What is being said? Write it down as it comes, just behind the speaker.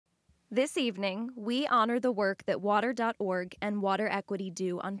This evening, we honor the work that Water.org and Water Equity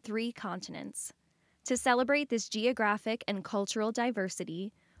do on 3 continents. To celebrate this geographic and cultural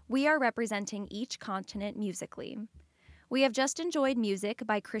diversity, we are representing each continent musically. We have just enjoyed music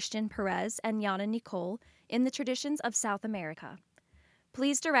by Christian Perez and Yana Nicole in the traditions of South America.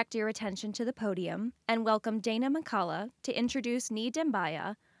 Please direct your attention to the podium and welcome Dana Makala to introduce Ni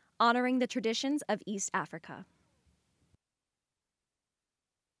Dembaya, honoring the traditions of East Africa.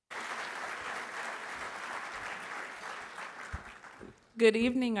 Good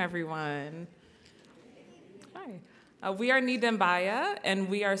evening, everyone. Hi. We are Ni Dembaya, and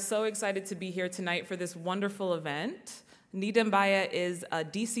we are so excited to be here tonight for this wonderful event. Ni Dembaya is a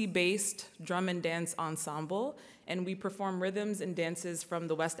DC-based drum and dance ensemble, and we perform rhythms and dances from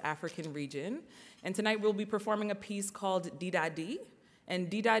the West African region. And tonight we'll be performing a piece called Didadi.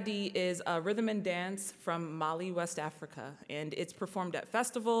 And Didadi is a rhythm and dance from Mali, West Africa. And it's performed at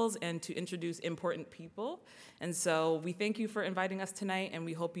festivals and to introduce important people. And so we thank you for inviting us tonight, and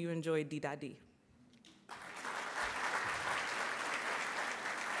we hope you enjoy Didadi.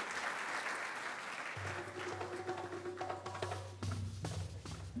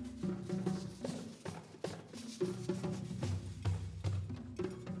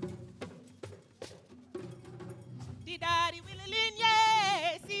 Didadi Willilinye,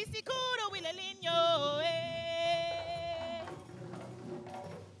 Sisi Kuro Willilinyo,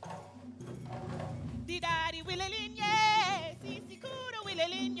 Didadi Willilinye, Sisi Kuro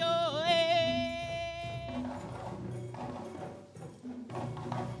Willilinyo,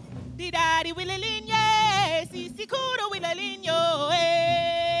 Didadi Willilinye, Sisi Kuro Willilinyo,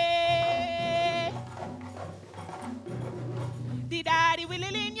 Didadi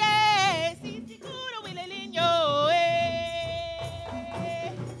Willilinye, Sisi Kuro Willilinyo,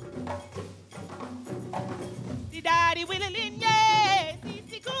 Didadi Willilinye,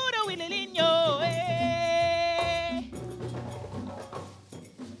 Sisi Kuro Willilinyo,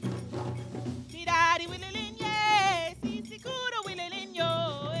 Didadi Willilinye, Sisi Kuro Willilinyo,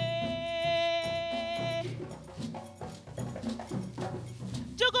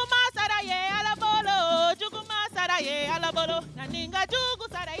 Juguma Saraye Alabolo, Juguma Saraye Alabolo, Naninga Jugu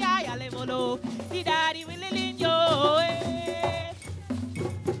Saraya Alebolo, Didadi Willilinyo,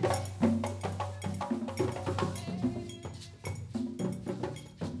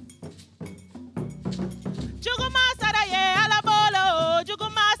 Juguma Saraye Alabolo,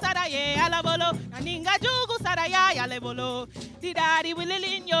 Juguma Saraye Alabolo, Naninga Jugu Saraya Alebolo, Didadi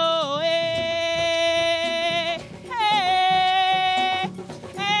Willilinyo,